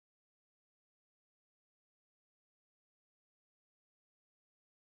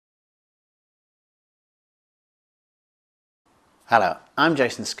Hello, I'm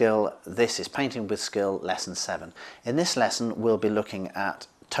Jason Skill. This is Painting with Skill Lesson 7. In this lesson we'll be looking at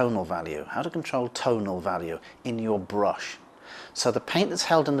tonal value, how to control tonal value in your brush. So the paint that's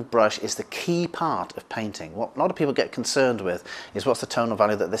held in the brush is the key part of painting. What a lot of people get concerned with is what's the tonal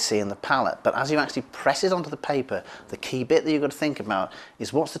value that they see in the palette, but as you actually press it onto the paper, the key bit that you've got to think about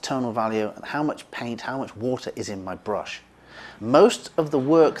is what's the tonal value and how much paint, how much water is in my brush. Most of the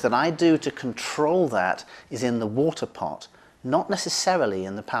work that I do to control that is in the water pot, not necessarily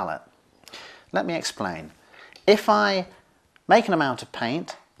in the palette. Let me explain. If I make an amount of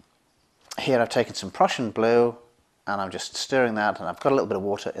paint, here I've taken some Prussian blue and I'm just stirring that, and I've got a little bit of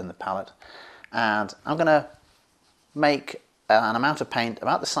water in the palette, and I'm going to make an amount of paint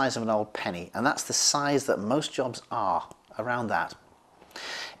about the size of an old penny, and that's the size that most jobs are, around that.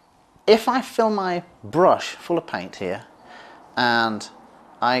 If I fill my brush full of paint here and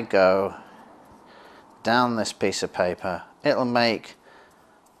I go down this piece of paper, it'll make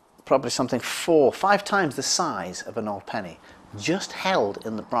probably something 4 or 5 times the size of an old penny, just held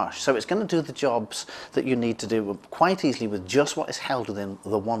in the brush. So it's going to do the jobs that you need to do quite easily with just what is held within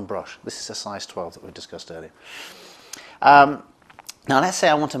the one brush. This is a size 12 that we discussed earlier. Now let's say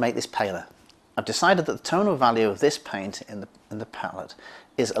I want to make this paler. I've decided that the tonal value of this paint in the palette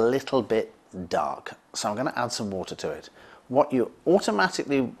is a little bit dark, so I'm going to add some water to it. What you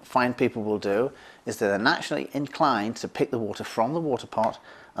automatically find people will do is that they're naturally inclined to pick the water from the water pot,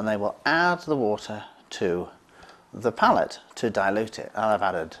 and they will add the water to the palette to dilute it. And I've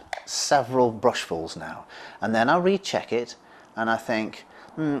added several brushfuls now, and then I'll recheck it and I think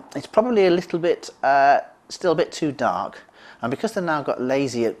it's probably a little bit still a bit too dark, and because they've now got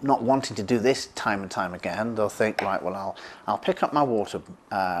lazy at not wanting to do this time and time again, they'll think, right, well I'll pick up my water,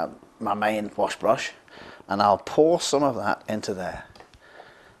 my main wash brush, and I'll pour some of that into there.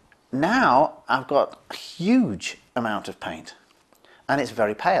 Now I've got a huge amount of paint and it's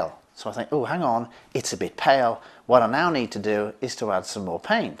very pale. So I think, oh, hang on, it's a bit pale. What I now need to do is to add some more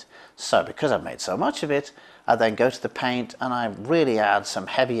paint. So because I've made so much of it, I then go to the paint and I really add some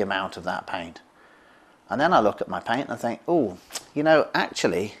heavy amount of that paint. And then I look at my paint and I think, oh, you know,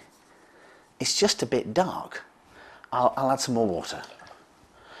 actually, it's just a bit dark. I'll add some more water.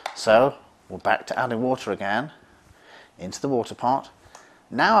 So we're back to adding water again into the water pot.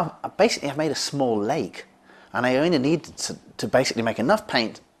 Now I've basically made a small lake, and I only need to basically make enough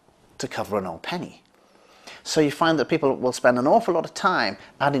paint to cover an old penny. So you find that people will spend an awful lot of time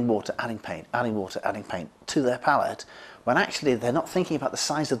adding water, adding paint, adding water, adding paint to their palette, when actually they're not thinking about the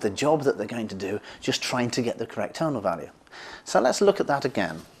size of the job that they're going to do, just trying to get the correct tonal value. So let's look at that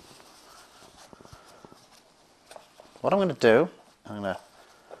again. What I'm going to do, I'm going to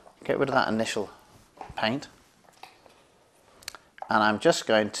get rid of that initial paint, and I'm just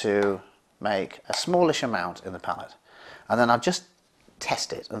going to make a smallish amount in the palette, and then I'll just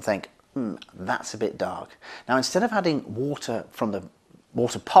test it and think, that's a bit dark. Now instead of adding water from the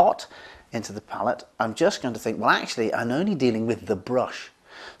water pot into the palette, I'm just going to think, well actually I'm only dealing with the brush.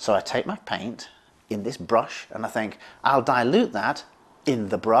 So I take my paint in this brush and I think I'll dilute that in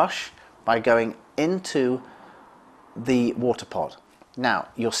the brush by going into the water pot. Now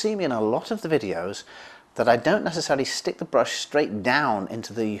you'll see me in a lot of the videos that I don't necessarily stick the brush straight down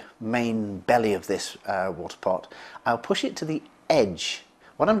into the main belly of this water pot. I'll push it to the edge.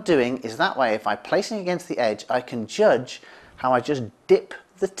 What I'm doing is that way, if I'm placing it against the edge, I can judge how I just dip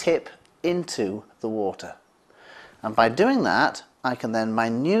the tip into the water. And by doing that, I can then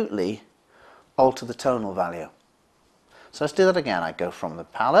minutely alter the tonal value. So let's do that again. I go from the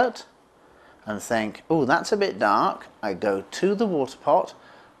palette and think, oh, that's a bit dark. I go to the water pot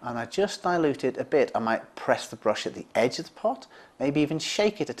and I just dilute it a bit. I might press the brush at the edge of the pot, maybe even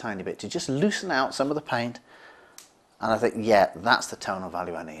shake it a tiny bit to just loosen out some of the paint. And I think, yeah, that's the tonal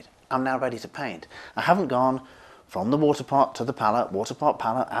value I need. I'm now ready to paint. I haven't gone from the water pot to the palette, water pot,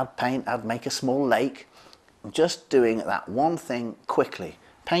 palette, add paint, make a small lake. I'm just doing that one thing quickly.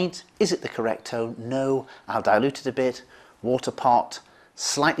 Paint, is it the correct tone? No, I'll dilute it a bit. Water pot,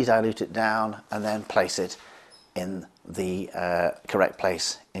 slightly dilute it down, and then place it in the correct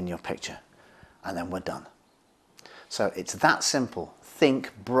place in your picture. And then we're done. So it's that simple.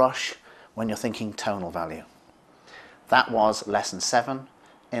 Think brush when you're thinking tonal value. That was lesson 7.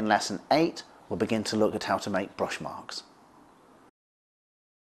 In lesson 8, we'll begin to look at how to make brush marks.